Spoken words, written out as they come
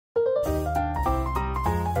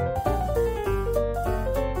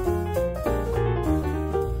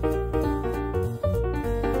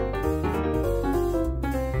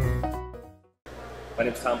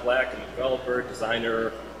name's Tom Black. I'm a developer, designer,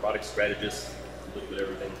 product strategist, a little bit of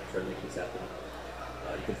everything, trying to make things happen.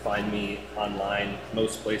 You can find me online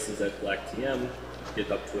most places at BlackTM,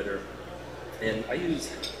 GitHub, Twitter. And I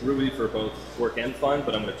use Ruby for both work and fun,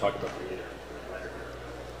 but I'm going to talk about the later.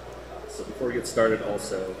 So before we get started,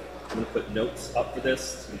 also, I'm going to put notes up for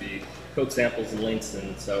this. It's going to be code samples and links,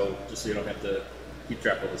 and so just so you don't have to keep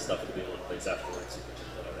track of all this stuff, it'll be in one place afterwards.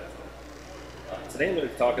 Today I'm going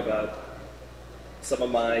to talk about some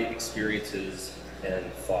of my experiences and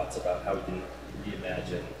thoughts about how we can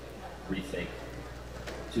reimagine, rethink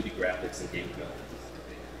 2D graphics and game development.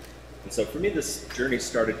 And so for me, this journey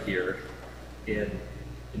started here in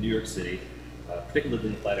New York City, particularly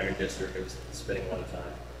in the Flatiron District. I was spending a lot of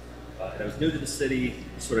time. And I was new to the city,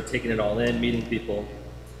 sort of taking it all in, meeting people.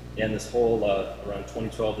 And this whole, around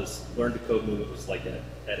 2012, this Learn to Code movement was like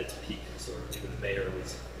at its peak, sort of. Even the mayor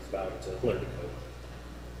was vowing to learn to code.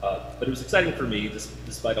 But it was exciting for me,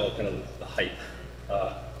 despite all kind of the hype.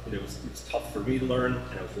 It was tough for me to learn,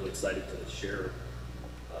 and I was really excited to share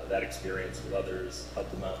that experience with others,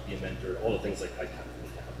 help them out, be a mentor, all the things like I kind of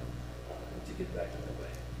didn't have to get back in that way.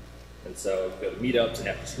 And so go to meetups and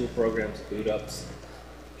after-school programs, boot ups,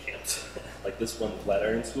 camps, like this one,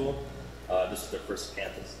 Flatiron School. This is their first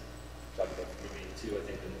campus. Talked about Ruby too, I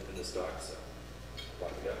think, in this talk, so a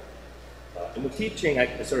while ago. And with teaching,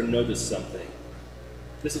 I sort of noticed something.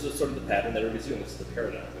 This is sort of the pattern that everybody's doing. This is the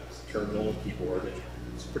paradigm. It's terminal and keyboard, and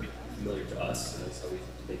it's pretty familiar to us. That's how we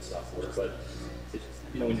make software. But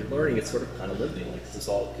when you're learning, it's sort of kind of limiting. Like, this is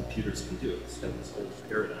all computers can do. It's kind of this old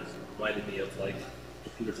paradigm. It reminded me of like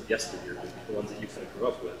computers of yesteryear, the ones that you kind of grew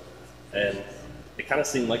up with. And it kind of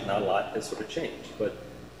seemed like not a lot has sort of changed. But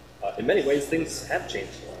in many ways, things have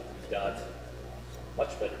changed a lot. We've got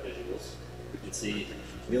much better visuals. We can see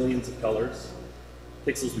millions of colors,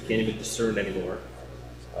 pixels we can't even discern anymore.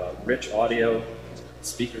 Rich audio,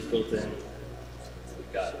 speakers built in.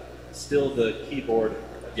 We've got still the keyboard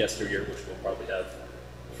of yesteryear, which we'll probably have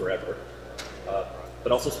forever,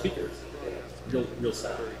 but also speakers, real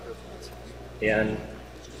sound. And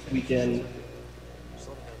we can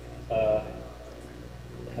have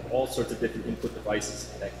all sorts of different input devices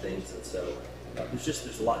to connect things, and so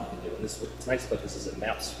there's a lot you can do. And what's nice about this is it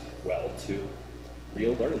maps well to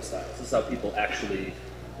real learning styles. This is how people actually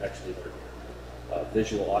learn.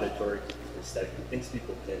 Visual, auditory, aesthetic, things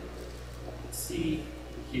people can see,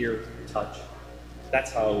 hear, touch.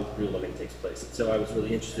 That's how real learning takes place. And so I was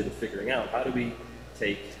really interested in figuring out how do we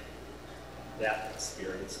take that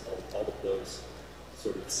experience, all of those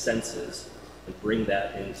sort of senses, and bring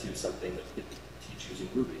that into something that we could teach using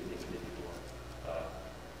Ruby, maybe more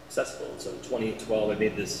accessible. And so in 2012, I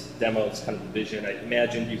made this demo. It's kind of the vision. I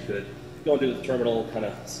imagined you could go into the terminal, kind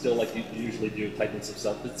of still like you usually do, type in some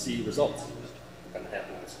stuff, but see results kind of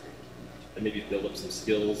happen on the screen. And maybe build up some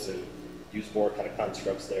skills and use more kind of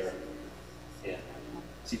constructs there. And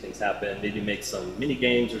see things happen, maybe make some mini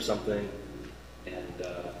games or something, and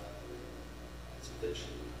some fish.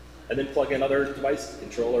 And then plug in other devices,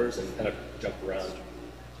 controllers, and kind of jump around.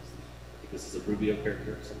 I think this is a Rubio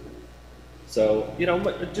character or something. So,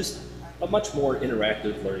 just a much more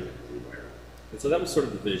interactive learning environment. And so that was sort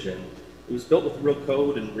of the vision. It was built with real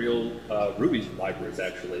code and real Ruby libraries,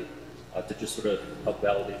 actually, to just sort of help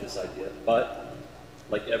validate this idea. But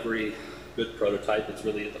like every good prototype, it's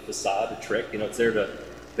really a facade, a trick. It's there to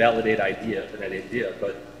validate an idea,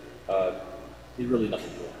 but really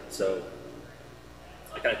nothing more. So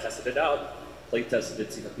I kind of tested it out, play tested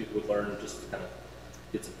it, see how people would learn, and just kind of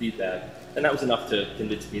get some feedback. And that was enough to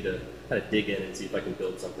convince me to kind of dig in and see if I can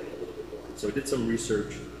build something a little bit more. So I did some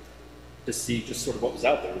research to see just sort of what was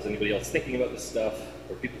out there. Was anybody else thinking about this stuff?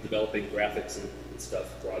 Or people developing graphics and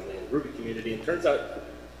stuff broadly in the Ruby community? And it turns out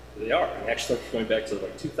they are. And actually going back to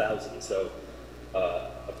like 2000, so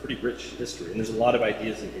a pretty rich history. And there's a lot of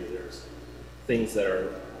ideas in here. There's things that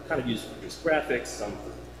are kind of used for just graphics, some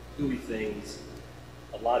for GUI things,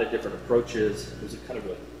 a lot of different approaches. There's a kind of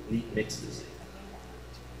a neat mix to see.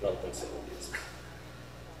 Developing some of these.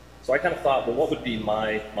 So I kind of thought, well, what would be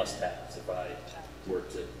my must-haves if I were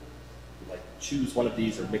to choose one of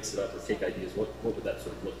these or mix it up or take ideas? What would that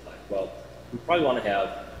sort of look like? Well, we probably want to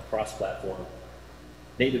have cross-platform,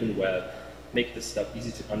 native and web, make this stuff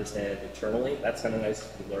easy to understand internally. That's kind of nice.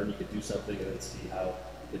 You can learn, you can do something, and then see how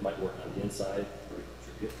it might work on the inside or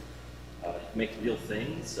contribute. You can make real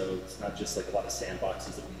things, so it's not just like a lot of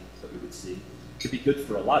sandboxes that we would see. It could be good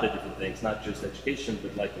for a lot of different things, not just education,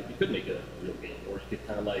 but like you could make a real game, or you could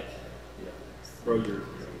kind of like throw your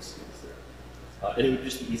own skills there. And it would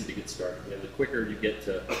just be easy to get started. The quicker you get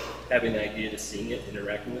to having an idea to seeing it,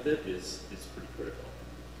 interacting with it is pretty critical.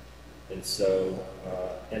 And so,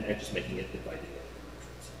 and just making it inviting.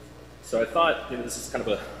 So I thought, this is kind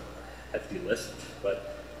of a hefty list,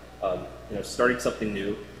 but starting something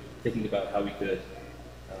new, thinking about how we could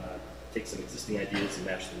take some existing ideas and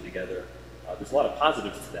mash them together. There's a lot of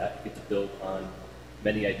positives to that. You get to build on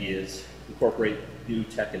many ideas, incorporate new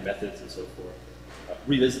tech and methods and so forth.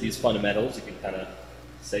 Revisit these fundamentals. You can kind of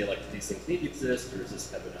say, like, do these things need to exist, or is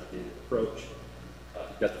this kind of an outdated approach?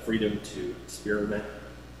 You've got the freedom to experiment.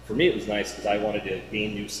 For me, it was nice because I wanted to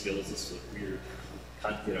gain new skills. This is weird.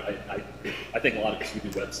 I think a lot of us, we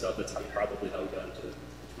do web stuff. That's probably how we got into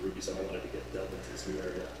Ruby, so I wanted to get delved into this new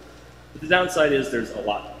area. But the downside is there's a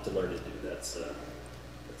lot to learn and do. That's a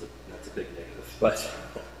big negative.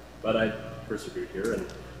 But I persevered here and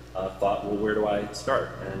thought, well, where do I start?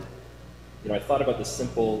 And I thought about this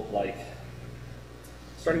simple, like,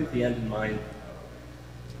 starting with the end in mind.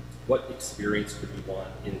 What experience could we want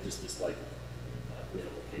in just this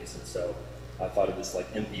minimal case? And so I thought of this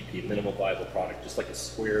MVP, minimal viable product, just like a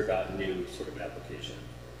square.new sort of application.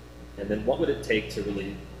 And then what would it take to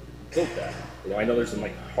really build that? I know there's some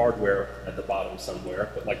hardware at the bottom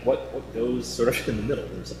somewhere, but what goes sort of in the middle?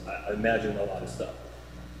 I imagine a lot of stuff.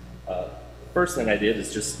 First thing I did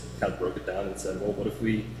is just kind of broke it down and said, well, what if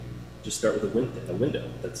we just start with a window?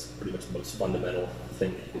 That's pretty much the most fundamental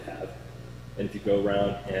thing that you could have. And if you go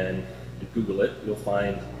around and Google it, you'll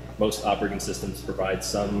find most operating systems provide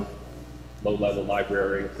some low-level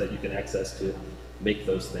library that you can access to make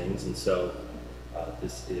those things. And so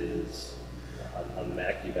this is, on the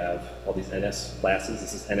Mac, you have all these NS classes.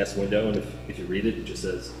 This is NS window, and if you read it, it just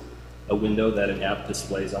says a window that an app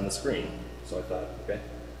displays on the screen. So I thought, okay,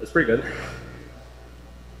 that's pretty good.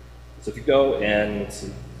 So if you go and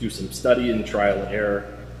do some study and trial and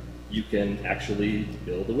error, you can actually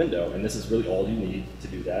build a window. And this is really all you need to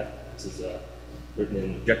do that. This is written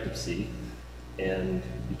in Objective-C. And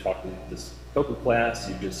you talk to this Cocoa class,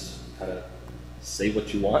 you just kind of say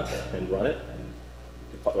what you want and run it.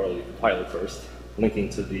 Or you compile it first, linking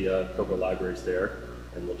to the Cocoa libraries there,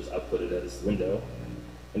 and we'll just output it as a window.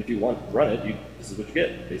 And if you want to run it, this is what you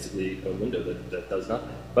get, basically a window that does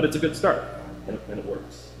nothing. But it's a good start, and it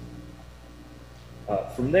works.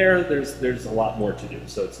 From there, there's a lot more to do.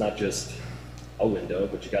 So it's not just a window,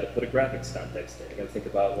 but you got to put a graphics context in. You got to think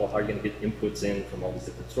about, well, how are you going to get inputs in from all these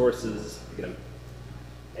different sources? You're going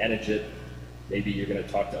to manage it. Maybe you're going to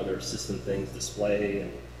talk to other system things, display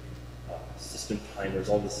and system timers,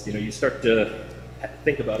 all this. You start to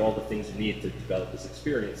think about all the things you need to develop this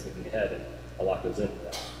experience, thinking ahead, and a lot goes into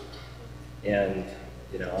that. And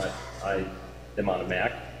I am on a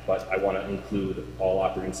Mac, but I want to include all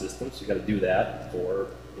operating systems. So you got to do that for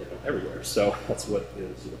everywhere. So that's what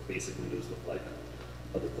sort of basic Windows look like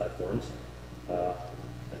on other platforms, and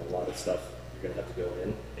a lot of stuff you're going to have to go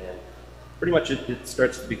in. And pretty much it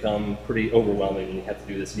starts to become pretty overwhelming when you have to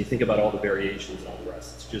do this, and you think about all the variations and all the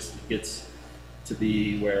rest. It gets to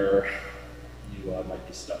be where you might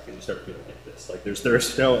be stuck, and you start feeling like this. Like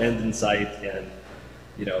there's no end in sight, and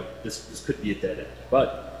this could be a dead end.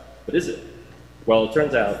 But is it? Well, it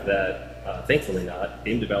turns out that thankfully not.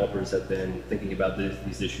 Game developers have been thinking about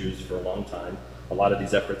these issues for a long time. A lot of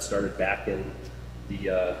these efforts started back in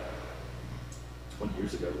the 20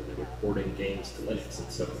 years ago when they were porting games to Linux,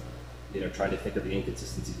 and so trying to think of the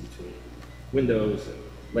inconsistencies between Windows and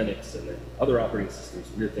Linux and then other operating systems,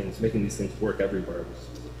 weird things, making these things work everywhere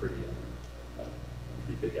was a pretty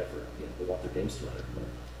big effort. They want their games to run everywhere.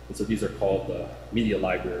 And so these are called media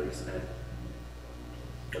libraries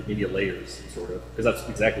or media layers, sort of, because that's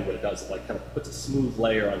exactly what it does. It kind of puts a smooth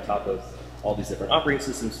layer on top of all these different operating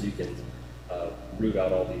systems, so you can root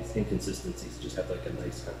out all these inconsistencies. Just have a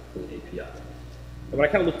nice kind of clean API. And when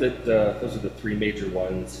I kind of looked at those are the three major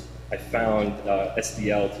ones, I found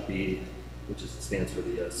SDL to be, which stands for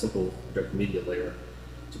the Simple Direct Media Layer,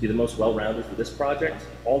 to be the most well-rounded for this project.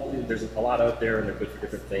 There's a lot out there, and they're good for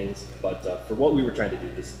different things, but for what we were trying to do,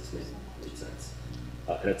 this made sense.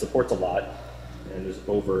 And it supports a lot, and there's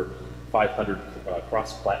over 500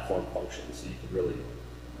 cross-platform functions, so you can really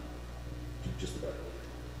do just about anything.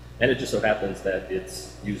 And it just so happens that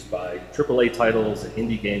it's used by AAA titles and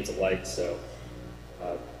indie games alike, so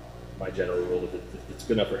my general rule, if it's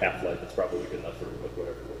good enough for Half-Life, it's probably good enough for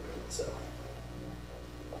whatever we're doing.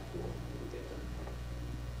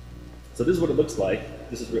 So this is what it looks like.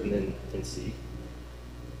 This is written in C.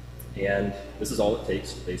 And this is all it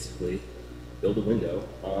takes to basically build a window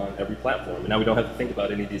on every platform. And now we don't have to think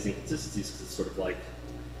about any of these inconsistencies because it's sort of like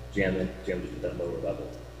jam it at that lower level.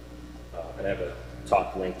 And I have a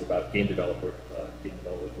talk linked about game development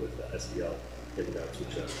with SDL in the notes,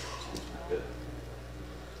 which is pretty good.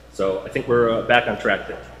 So I think we're back on track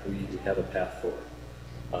there. We have a path forward.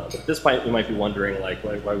 But at this point, you might be wondering, like,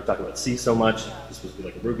 why are we talking about C so much? This was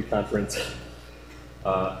like a Ruby conference.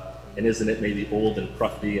 And isn't it maybe old and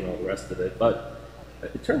crufty and all the rest of it? But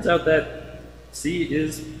it turns out that C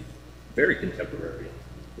is very contemporary.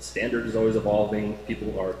 The standard is always evolving.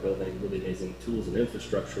 People are building really amazing tools and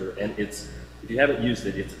infrastructure. And it's, if you haven't used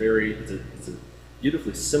it, it's a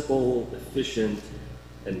beautifully simple, efficient,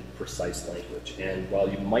 and precise language. And while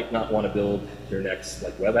you might not want to build your next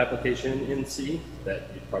like web application in C, that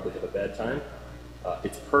you'd probably have a bad time,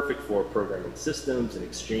 it's perfect for programming systems and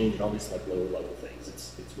Exchange and all these like lower level things.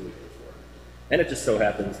 It's really good for it. And it just so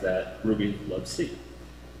happens that Ruby loves C.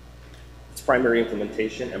 Its primary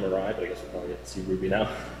implementation, MRI, but I guess we're calling it C Ruby now,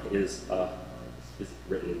 is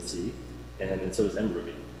written in C, and so is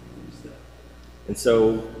mruby. And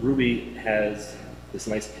so Ruby has this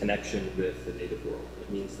nice connection with the native world. It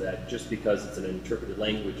means that just because it's an interpreted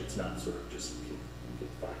language, it's not sort of just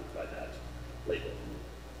confined by that label.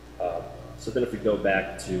 So then if we go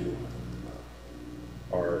back to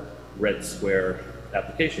our red square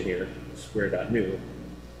application here, square.new,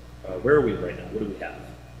 where are we right now? What do we have?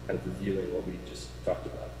 Kind of reviewing what we just talked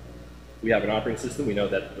about. We have an operating system. We know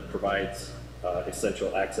that it provides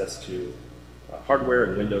essential access to hardware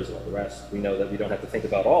and Windows and all the rest. We know that we don't have to think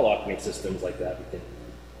about all operating systems like that. We can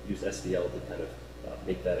use SDL to kind of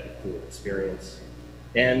make that a cool experience.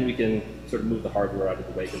 And we can sort of move the hardware out of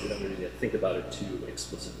the way because we don't really think about it too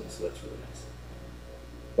explicitly, so that's really nice.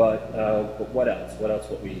 But what else?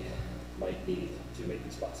 What we might need to make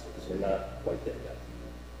this possible, because we're not quite there yet.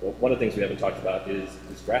 Well, one of the things we haven't talked about is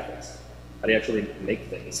graphics. How do you actually make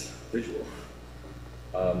things visual?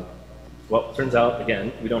 Well, it turns out,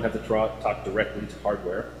 again, we don't have to talk directly to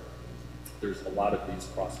hardware. There's a lot of these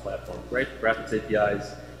cross-platform graphics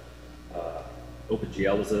APIs.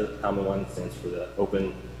 OpenGL is a common one. It stands for the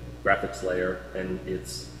Open Graphics Layer, and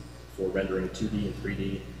it's for rendering 2D and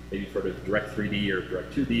 3D. Maybe for the Direct 3D or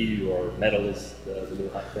Direct 2D, or Metal is the new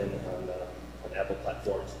hot thing on Apple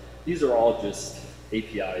platforms. These are all just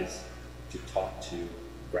APIs to talk to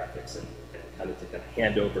graphics and kind of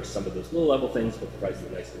hand over some of those low-level things, but provides a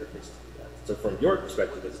nice interface to do that. So from your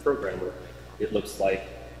perspective as a programmer, it looks like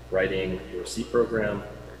writing your C program.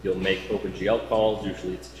 You'll make OpenGL calls.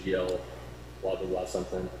 Usually it's GL, blah, blah, blah,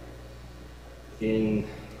 something. In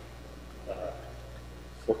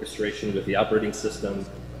orchestration with the operating system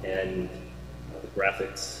and the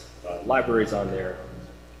graphics libraries on there,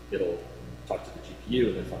 it'll talk to the GPU,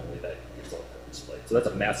 and then finally that gets all displayed. So that's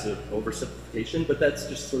a massive oversimplification, but that's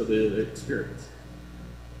just sort of the experience.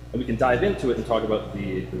 And we can dive into it and talk about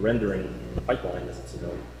the rendering pipeline, as it's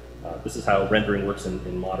known. This is how rendering works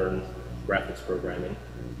in modern graphics programming.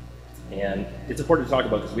 And it's important to talk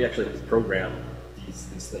about because we actually have to program these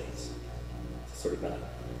things. It's sort of not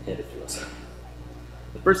handed to us.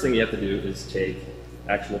 The first thing you have to do is take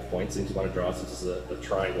actual points, things you want to draw. So this is a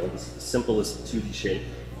triangle. This is the simplest 2D shape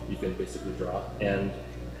you can basically draw. And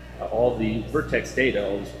all the vertex data,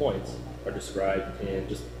 all these points, are described in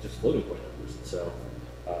just floating point numbers. So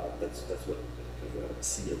that's what a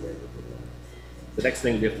C array would look like. The next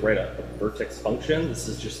thing, we have to write a vertex function. This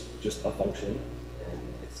is just a function, and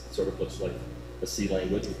it sort of looks like a C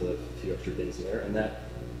language with a few extra things in there. And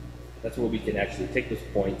that's where we can actually take those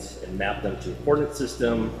points and map them to a coordinate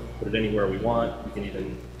system, put it anywhere we want. We can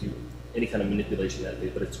even do any kind of manipulation that way,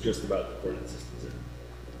 but it's just about the coordinate systems.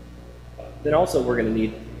 Then also we're going to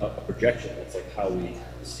need a projection. That's like how we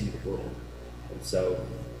see the world. And so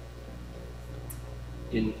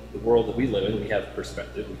in the world that we live in, we have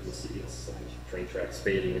perspective. We can see it's like train tracks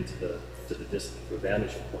fading into the distance, to a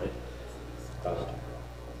vanishing point.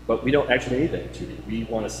 But we don't actually need that in 2D. We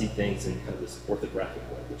want to see things in kind of this orthographic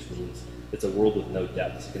way, which means it's a world with no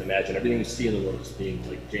depth. So you can imagine everything you see in the world is being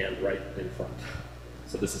like jammed right in front.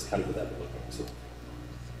 So this is kind of what that would look like. So,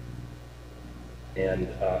 and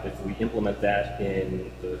if we implement that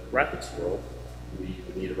in the graphics world, we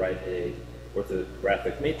would need to write a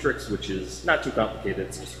orthographic matrix, which is not too complicated.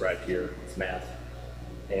 It's described here. It's math.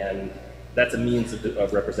 And that's a means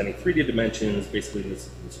of representing 3D dimensions, basically in this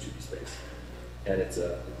 2D space. And it's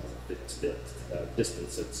a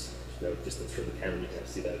distance. It's distance from the camera. You can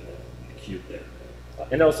see that in the cube there.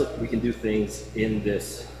 And also, we can do things in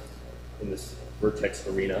this vertex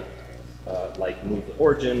arena, like move the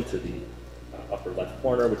origin to the upper left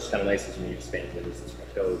corner, which is kind of nice because when you expand the distance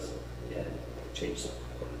goes and change some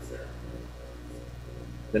components there.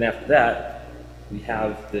 Then after that, we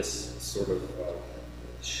have this sort of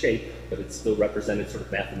shape, but it's still represented sort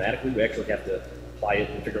of mathematically. We actually have to apply it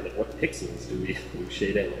and figure out like, what pixels do we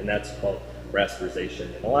shade in, and that's called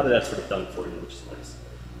rasterization. And a lot of that's sort of done for you, which is nice.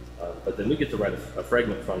 But then we get to write a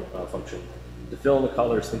fragment function to fill in the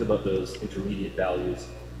colors, think about those intermediate values,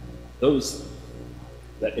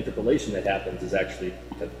 that interpolation that happens is actually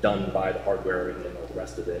kind of done by the hardware and then all the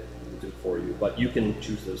rest of it will do it for you. But you can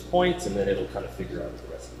choose those points, and then it'll kind of figure out what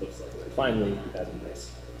the rest of it looks like. And then finally, you have a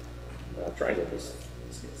nice triangle in this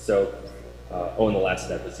case. So, and the last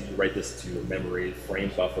step is you write this to a memory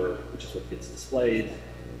frame buffer, which is what gets displayed.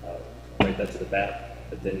 Write that to the back,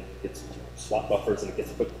 but then it gets swap buffers, and it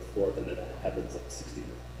gets put forth, and then it happens like 60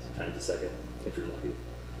 times a second if you're lucky.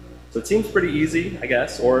 So it seems pretty easy, I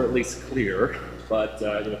guess, or at least clear. But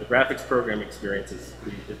the graphics programming experience is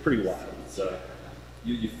pretty wild. It's,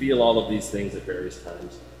 you feel all of these things at various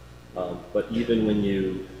times. But even when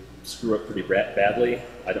you screw up pretty badly,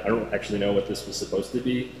 I don't actually know what this was supposed to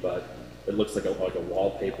be, but it looks like a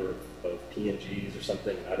wallpaper of PNGs or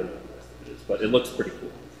something. I don't know what the rest of it is, but it looks pretty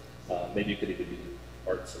cool. Maybe you could even do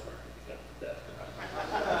art somewhere.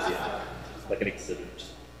 Like an exhibit,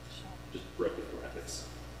 just broken graphics.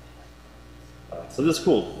 So this is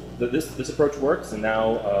cool. This approach works, and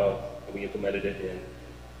now we implemented it in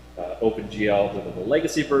OpenGL, the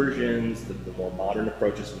legacy versions, the more modern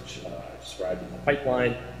approaches, which I described in the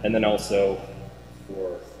pipeline, and then also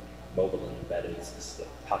for mobile and embedded, this is the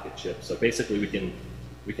pocket chip. So basically, we can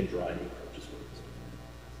draw any approaches with it.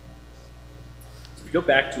 So if we go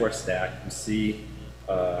back to our stack, you see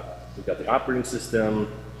we've got the operating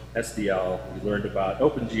system, SDL. We learned about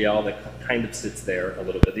OpenGL that kind of sits there a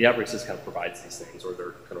little bit. The operating system kind of provides these things, or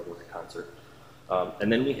they're kind of work in concert.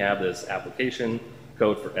 And then we have this application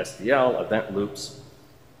code for SDL, event loops,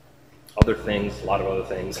 other things, a lot of other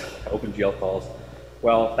things, OpenGL calls.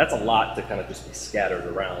 Well, that's a lot to kind of just be scattered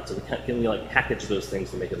around. So can we like package those things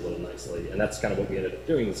to make it a little nicely? And that's kind of what we ended up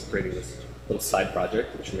doing, is creating this little side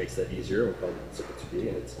project, which makes that easier. We call it Simple2D,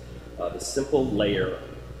 and it's the simple layer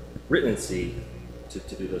written in C to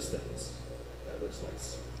do those things. That looks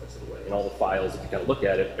nice in a way. And all the files, if you kind of look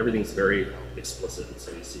at it, everything's very explicit. And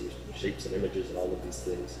so you see shapes and images and all of these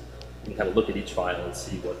things. You can kind of look at each file and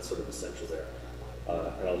see what's sort of essential there.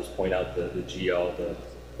 And I'll just point out the GL, the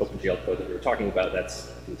OpenGL code that we were talking about, that's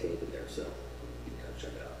contained in there. So you can kind of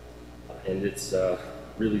check it out. And it's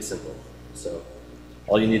really simple. So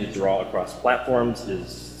all you need to draw across platforms is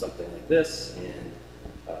something like this, and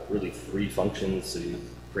really 3 functions. So you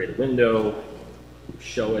create a window,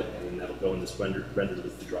 show it, and that'll go in this render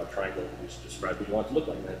loop to draw a triangle, and just describe what you want it to look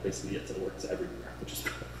like. And that basically it works everywhere, which is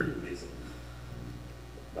pretty amazing.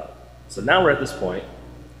 So now we're at this point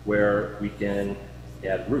where we can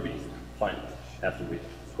add Ruby, finally, after we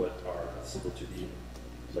put our Simple2D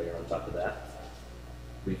layer on top of that.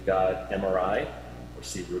 We've got MRI, or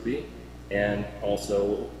cRuby, and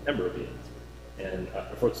also mruby. And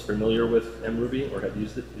are folks familiar with mruby, or have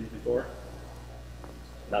used it before?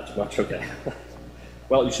 Not too much, okay.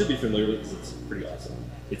 Well, you should be familiar with it because it's pretty awesome.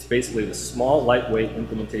 It's basically the small, lightweight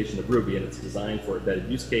implementation of Ruby, and it's designed for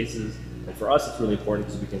embedded use cases. And for us, it's really important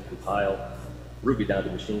because we can compile Ruby down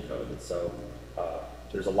to machine code. And so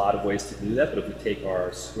there's a lot of ways to do that, but if we take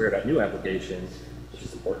our square.new application, which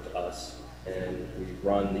is important to us, and we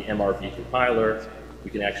run the mruby compiler,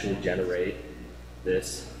 we can actually generate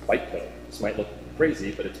this bytecode. This might look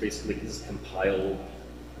crazy, but it's basically this compiled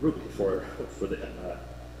Ruby for the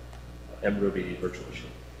mruby virtual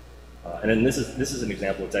machine. And then this is an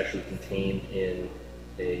example. It's actually contained in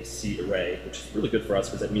a C array, which is really good for us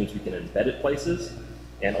because that means we can embed it places.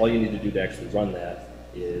 And all you need to do to actually run that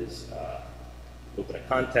is open a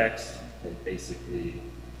context and basically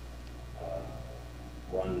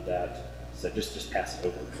run that. So just pass it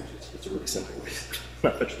over. It's a really simple way.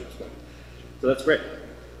 Not much to explain. So that's great.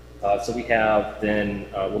 So we have then,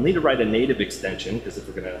 we'll need to write a native extension because if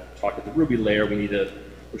we're going to talk at the Ruby layer, we need to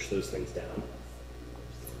push those things down.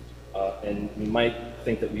 And we might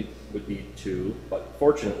think that we would need 2, but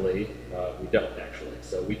fortunately, we don't actually.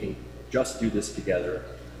 So we can just do this together.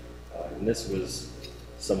 And this was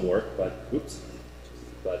some work, but oops.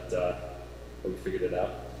 But we figured it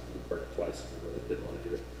out. We burned it twice because we really didn't want to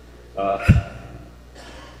do it.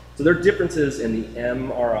 So there are differences in the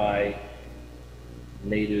MRI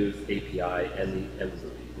native API and the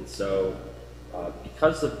mruby. And so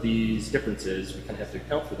because of these differences, we kind of have to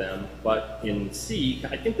account for them. But in C,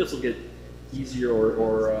 I think this will get easier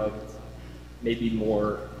or maybe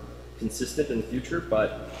more consistent in the future.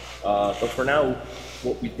 But for now,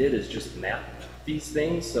 what we did is just map these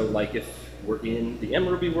things. So like if we're in the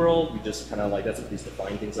mruby world, we just kind of like, that's what these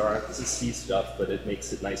defined things are. This is C stuff, but it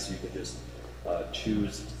makes it nice so you can just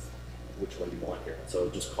choose which one you want here. So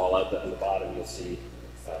just call out on the bottom, you'll see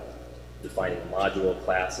defining a module,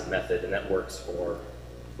 class, and method, and that works for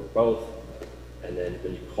both. And then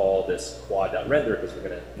when you call this quad.render, because we're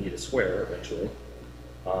going to need a square eventually,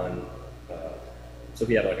 on, so if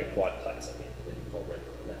you have like a quad class, I mean, and then you call render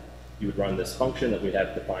on that. you would run this function that we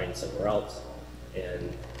have defined somewhere else,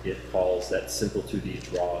 and it calls that simple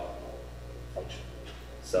 2D draw function.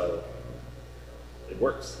 So it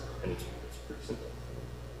works, and it's pretty simple.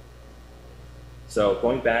 So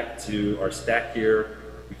going back to our stack here,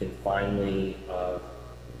 we can finally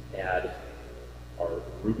add our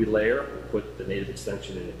Ruby layer, put the native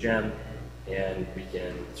extension in a gem, and we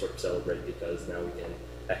can sort of celebrate because now we can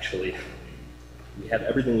actually, we have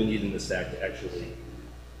everything we need in the stack to actually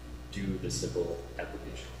do this simple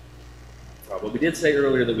application. But we did say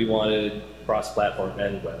earlier that we wanted cross-platform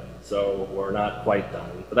and web, so we're not quite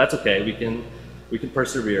done, but that's okay. We can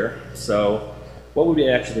persevere. So what would we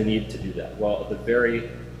actually need to do that? Well, at the very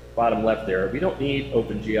bottom left there, we don't need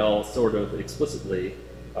OpenGL sort of explicitly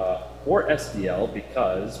or SDL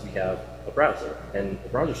because we have a browser, and the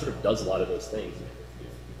browser sort of does a lot of those things. You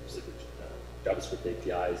use JavaScript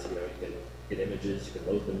APIs, you can get images, you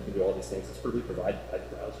can load them, you can do all these things. It's probably provided by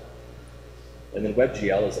the browser. And then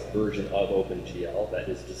WebGL is a version of OpenGL that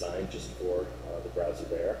is designed just for the browser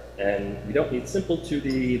there. And we don't need simple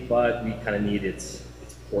 2D, but we kind of need its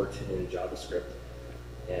port in JavaScript.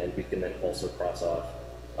 And we can then also cross off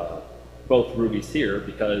both Rubies here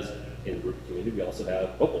because in the Ruby community we also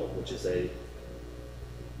have Opal, which is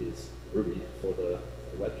Ruby for the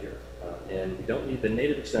web here. And we don't need the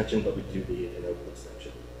native extension, but we do need an Opal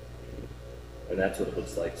extension. And that's what it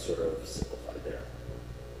looks like sort of simplified there.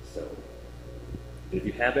 So if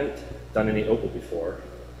you haven't done any Opal before,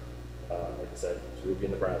 like I said, it's Ruby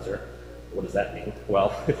in the browser. What does that mean?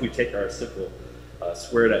 Well, if we take our simple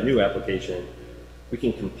square.new application, we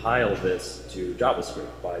can compile this to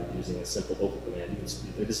JavaScript by using a simple Opal command.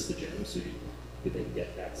 This is the gem, so you then get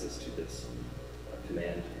access to this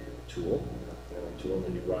command tool, and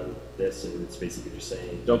then you run this, and it's basically just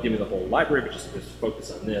saying, don't give me the whole library, but just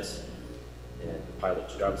focus on this, and compile it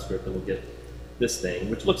to JavaScript, and we'll get this thing,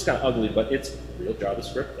 which looks kind of ugly, but it's real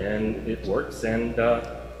JavaScript, and it works, and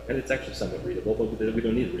it's actually somewhat readable, but we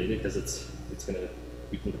don't need to read it because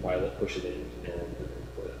we can compile it, push it in, and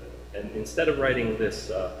put it in. And instead of writing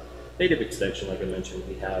this native extension, like I mentioned,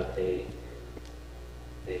 we have a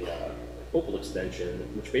Opal extension,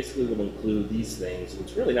 which basically will include these things.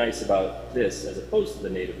 What's really nice about this, as opposed to the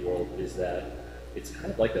native world, is that it's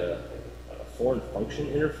kind of like a foreign function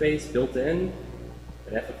interface built in.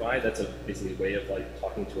 An FFI, that's basically a way of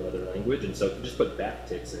talking to another language, and so if you just put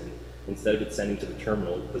backticks in, instead of it sending to the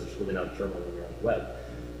terminal, because it's really not a terminal when you're on the web,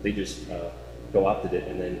 they just co-opted it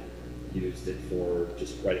and then used it for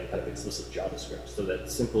just writing kind of explicit JavaScript. So that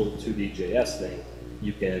simple 2D JS thing,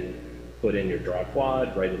 you can put in your draw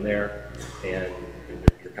quad right in there, and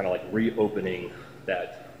you're kind of like reopening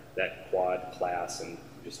that quad class and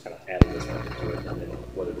just kind of adding this method to it, and then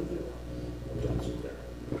what it'll do in JavaScript there.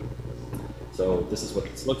 So this is what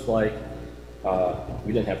this looks like.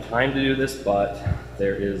 We didn't have time to do this, but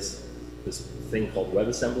there is this thing called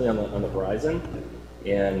WebAssembly on the horizon,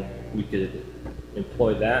 and we could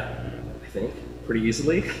employ that, I think, pretty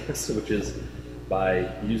easily, which is by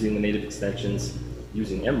using the native extensions,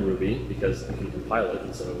 using mruby, because we can compile it.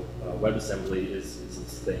 And so WebAssembly is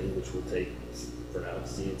this thing which will take, for now,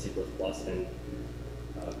 C and C++, and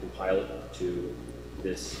compile it to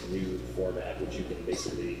this new format, which you can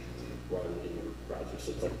basically run in your browser.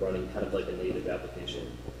 So it's like running kind of like a native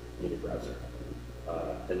application in your browser.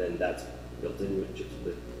 And then that's built in with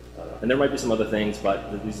it. And there might be some other things,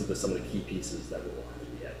 but these are some of the key pieces that will have to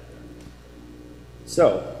be added.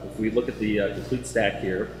 So if we look at the complete stack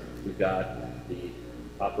here, we've got the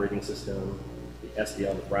operating system, the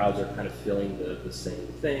SDL in the browser kind of filling the same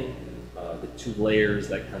thing, the two layers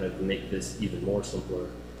that kind of make this even more simpler,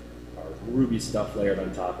 our Ruby stuff layered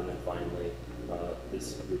on top, and then finally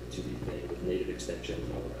this Ruby 2D thing with native extensions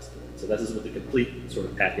and all the rest of it. So this is what the complete sort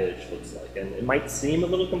of package looks like. And it might seem a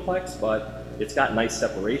little complex, but it's got nice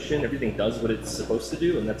separation. Everything does what it's supposed to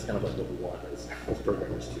do, and that's kind of like what we want as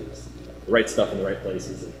programmers too, is the right stuff in the right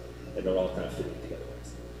places, and they're all kind of fitting together.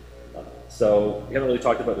 So we haven't really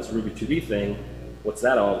talked about this Ruby 2D thing. What's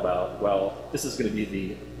that all about? Well, this is going to be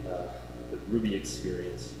the Ruby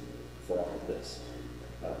experience for all of this.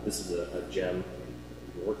 This is a gem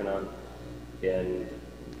we're working on, and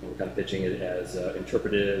we're kind of pitching it as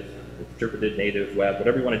interpreted native web,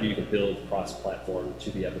 whatever you want to do, you can build cross-platform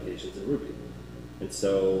 2D applications in Ruby. And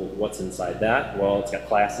so what's inside that? Well, it's got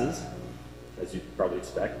classes, as you'd probably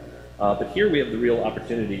expect. But here we have the real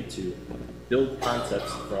opportunity to build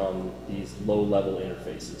concepts from these low-level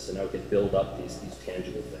interfaces. So now we can build up these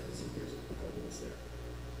tangible things. And here's a components there.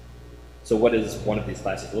 So what does one of these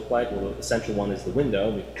classes look like? Well, the essential one is the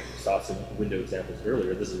window. We saw some window examples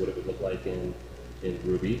earlier. This is what it would look like in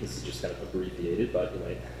Ruby. This is just kind of abbreviated, but you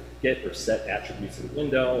might get or set attributes in the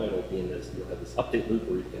window, and it'll be in this, you'll have this update loop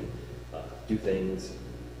where you can do things,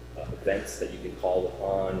 events that you can call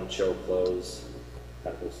upon, show, close,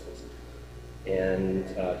 kind of those things. And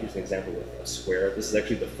here's an example with a square. This is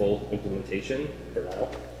actually the full implementation for now.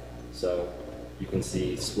 So you can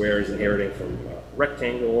see squares inheriting from a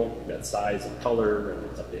rectangle, you've got size and color, and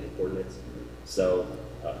it's updating coordinates. So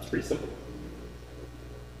it's pretty simple.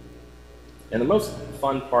 And the most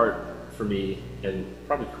fun part for me, and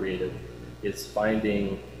probably creative, is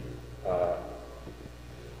finding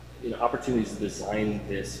opportunities to design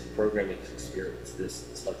this programming experience,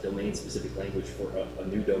 this like domain-specific language for a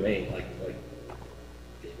new domain, like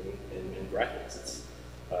gaming and graphics.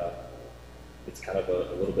 It's kind of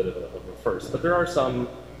a little bit of a first, but there are some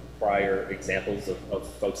prior examples of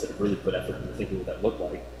folks that have really put effort into thinking what that looked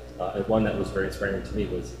like. And one that was very inspiring to me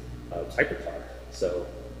was HyperTalk. So,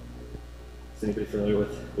 is anybody familiar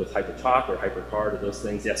with HyperTalk or HyperCard or those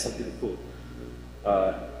things? Yeah, some people cool.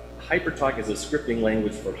 HyperTalk is a scripting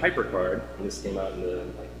language for HyperCard, and this came out in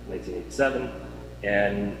 1987.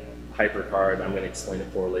 And HyperCard, I'm going to explain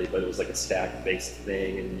it poorly, but it was like a stack-based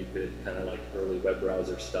thing, and you could kind of like early web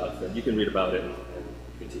browser stuff, and you can read about it and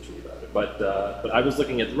you can teach me about it. But I was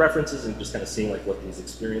looking at the references and just kind of seeing like what these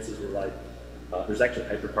experiences were like. There's actually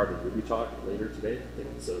HyperCard and RubyTalk later today, I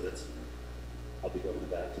think, so I'll be going to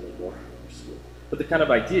that to learn more. But the kind of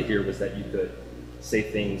idea here was that you could say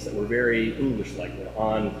things that were very English-like,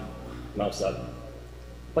 on, mouse up,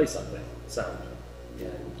 play something, sound, and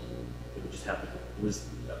it would just happen. It was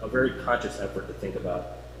a very conscious effort to think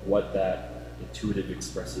about what that intuitive,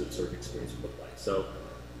 expressive sort of experience would look like. So,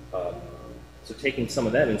 so taking some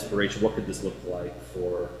of that inspiration, what could this look like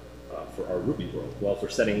for our Ruby world? Well, if we're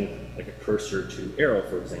setting like a cursor to arrow,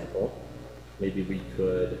 for example, maybe we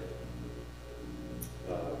could,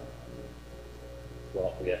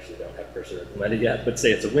 well, we actually don't have cursor implemented yet, but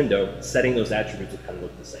say it's a window, setting those attributes would kind of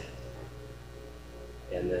look the same.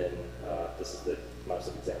 And then this is the mouse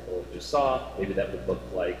up example we just saw. Maybe that would look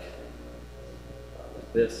like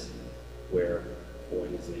this, where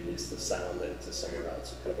points maybe is the sound and to somewhere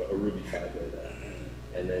else, kind of a Ruby-fied way that.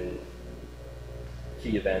 And then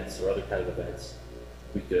key events or other kind of events,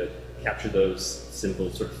 we could capture those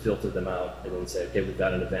symbols, sort of filter them out, and then say, okay, we've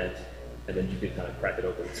got an event, and then you could kind of crack it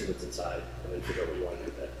open and see what's inside, and then figure out what you want to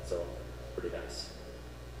do with that. So pretty nice.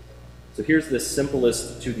 So here's the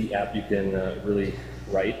simplest 2D app you can really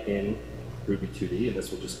write in Ruby 2D, and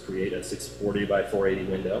this will just create a 640 by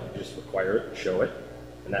 480 window. You just require it, show it,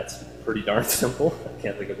 and that's pretty darn simple. I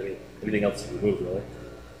can't think of anything else to remove, really.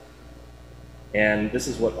 And this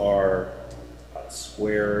is what our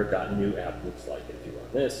square.new app looks like. If you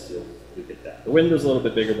run this, you'll get that. The window's a little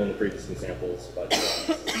bit bigger than the previous examples, but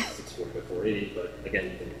 640 by 480, but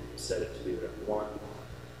again, you can set it to do whatever you want.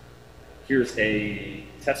 Here's a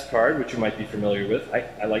test card, which you might be familiar with.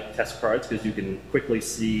 I like test cards because you can quickly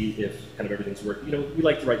see if kind of everything's working. We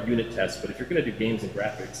like to write unit tests, but if you're going to do games and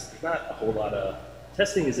graphics, there's not a whole lot of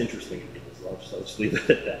testing is interesting in games. I'll just leave it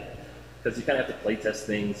at that. Because you kind of have to play test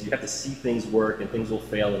things, you have to see things work, and things will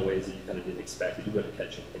fail in ways that you kind of didn't expect, but you're going to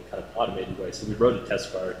catch it in kind of automated ways. So we wrote a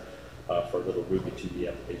test card for a little Ruby 2D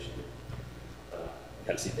application.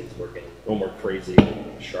 Kind of see things working. No more crazy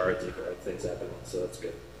shards or things happening, so that's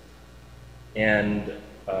good. And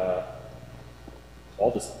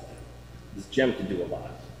all this gem can do a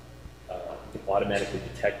lot. It can automatically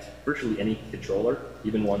detect virtually any controller,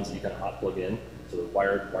 even ones that you kind of hot plug in, so the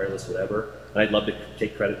wired, wireless, whatever. And I'd love to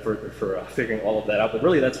take credit for figuring all of that out, but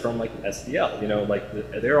really that's from like SDL.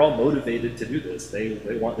 They're all motivated to do this.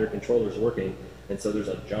 They want their controllers working, and so there's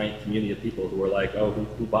a giant community of people who are like, oh,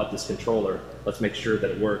 who bought this controller? Let's make sure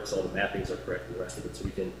that it works, all the mappings are correct, and the rest of it, so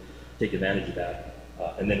we can take advantage of that.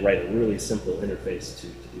 And then write a really simple interface to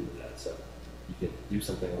do with that. So you can do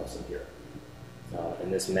something awesome here.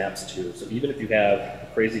 And this maps to, so even if you have a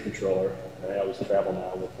crazy controller, and I always travel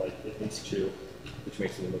now with like at least 2, which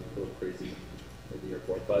makes me look a little crazy at the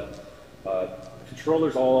airport, but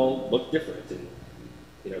controllers all look different.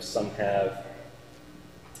 And some have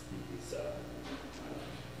these,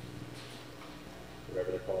 whatever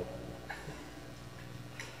they're called,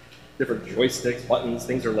 different joysticks, buttons,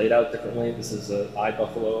 things are laid out differently. This is an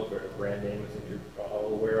iBuffalo, a brand name I think you're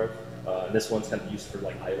all aware of. And this one's kind of used for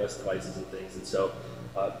like iOS devices and things. And so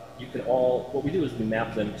you can what we do is we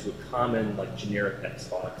map them to a common like generic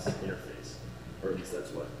Xbox interface, or at least that's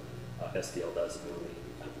what SDL does when we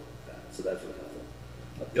kind of work with that. So that's really helpful.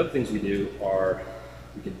 The other things we do are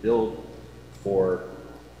we can build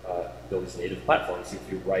these native platforms. So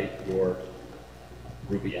if you write your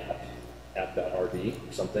Ruby app.rb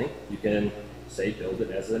or something, you can say build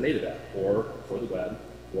it as a native app, or for the web,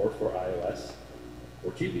 or for iOS.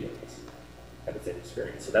 or TV owners have the same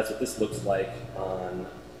experience. So that's what this looks like on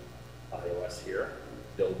iOS here.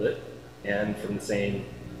 Build it, and from the same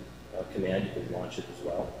command, you can launch it as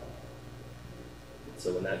well.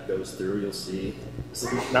 So when that goes through, you'll see, this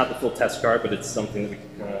is not the full test card, but it's something that we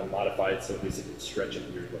kind of modified so at least it can stretch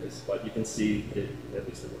in weird ways. But you can see it, at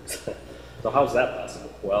least it works. So how's that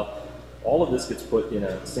possible? Well, all of this gets put in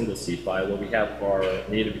a single C file where we have our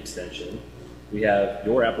native extension. We have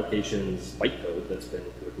your application's bytecode that's been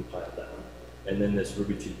compiled down, and then this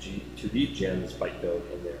Ruby 2D gems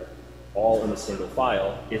bytecode in there, all in a single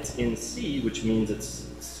file. It's in C, which means it's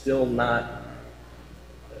still not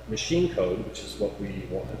machine code, which is what we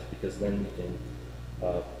want, because then you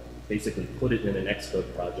can basically put it in an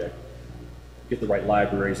Xcode project, get the right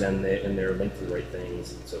libraries in there, link to the right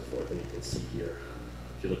things, and so forth. And you can see here,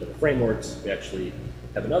 if you look at the frameworks, we actually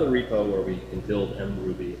have another repo where we can build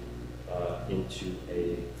mruby into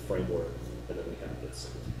a framework, and then we have this.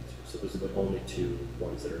 So those are the only two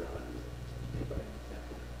ones that are not.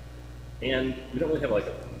 And we don't really have like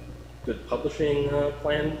a good publishing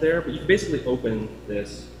plan there, but you can basically open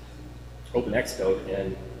this, open Xcode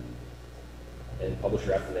and publish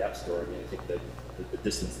it after the App Store. I mean, I think that the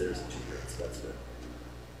distance there isn't too great, so that's good.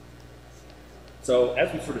 So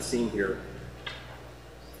as we've sort of seen here,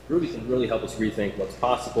 Ruby can really help us rethink what's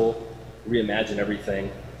possible, reimagine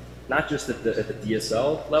everything, not just at the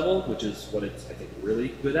DSL level, which is what it's, I think, really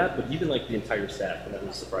good at, but even like the entire stack, and that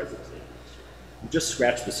was surprising to me. We just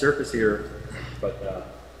scratched the surface here, but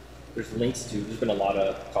there's links to, there's been a lot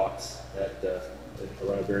of talks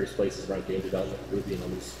around various places around game development, Ruby, and all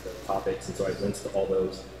these topics, and so I have links to all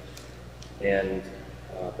those. And,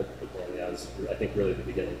 but yeah, it was, I think, really the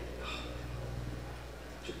beginning.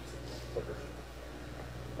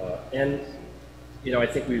 And, you know, I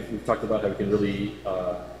think we've talked about how we can really,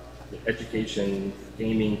 education,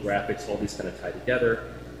 gaming, graphics, all these kind of tie together.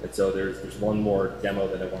 And so there's one more demo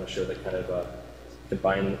that I want to show that kind of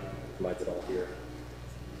combines it all here.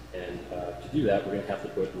 And to do that, we're going to have to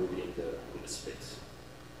put Ruby into space.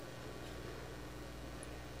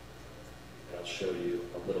 And I'll show you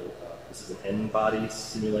a little, this is an n-body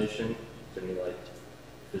simulation, for any like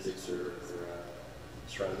physics or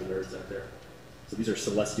astronomy nerds out there. So these are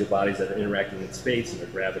celestial bodies that are interacting in space, and their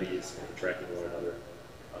gravity is kind of attracting one another.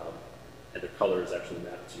 And their color is actually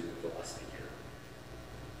mapped to velocity here.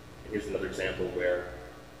 And here's another example where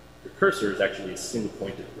the cursor is actually a single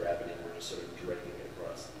point of gravity, and we're just sort of directing it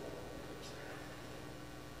across the wall.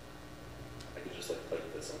 I could just like play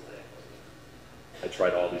with this all day. I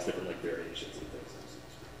tried all these different like variations and things.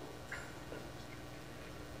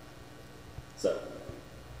 So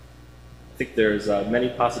I think there's many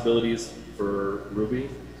possibilities for Ruby,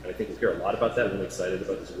 and I think we'll hear a lot about that. I'm really excited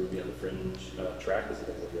about this Ruby on the Fringe track, because I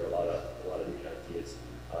think we'll hear a lot of neat ideas.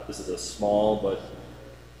 This is a small but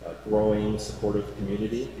growing, supportive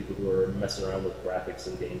community, people who are messing around with graphics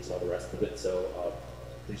and games and all the rest of it. So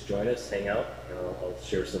please join us, hang out, and I'll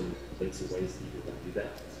share some links and ways that you can do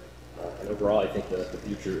that. And overall, I think the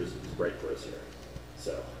future is bright for us here.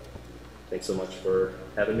 So thanks so much for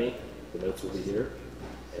having me. The notes will be here,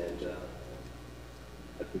 and have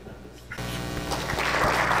a good night.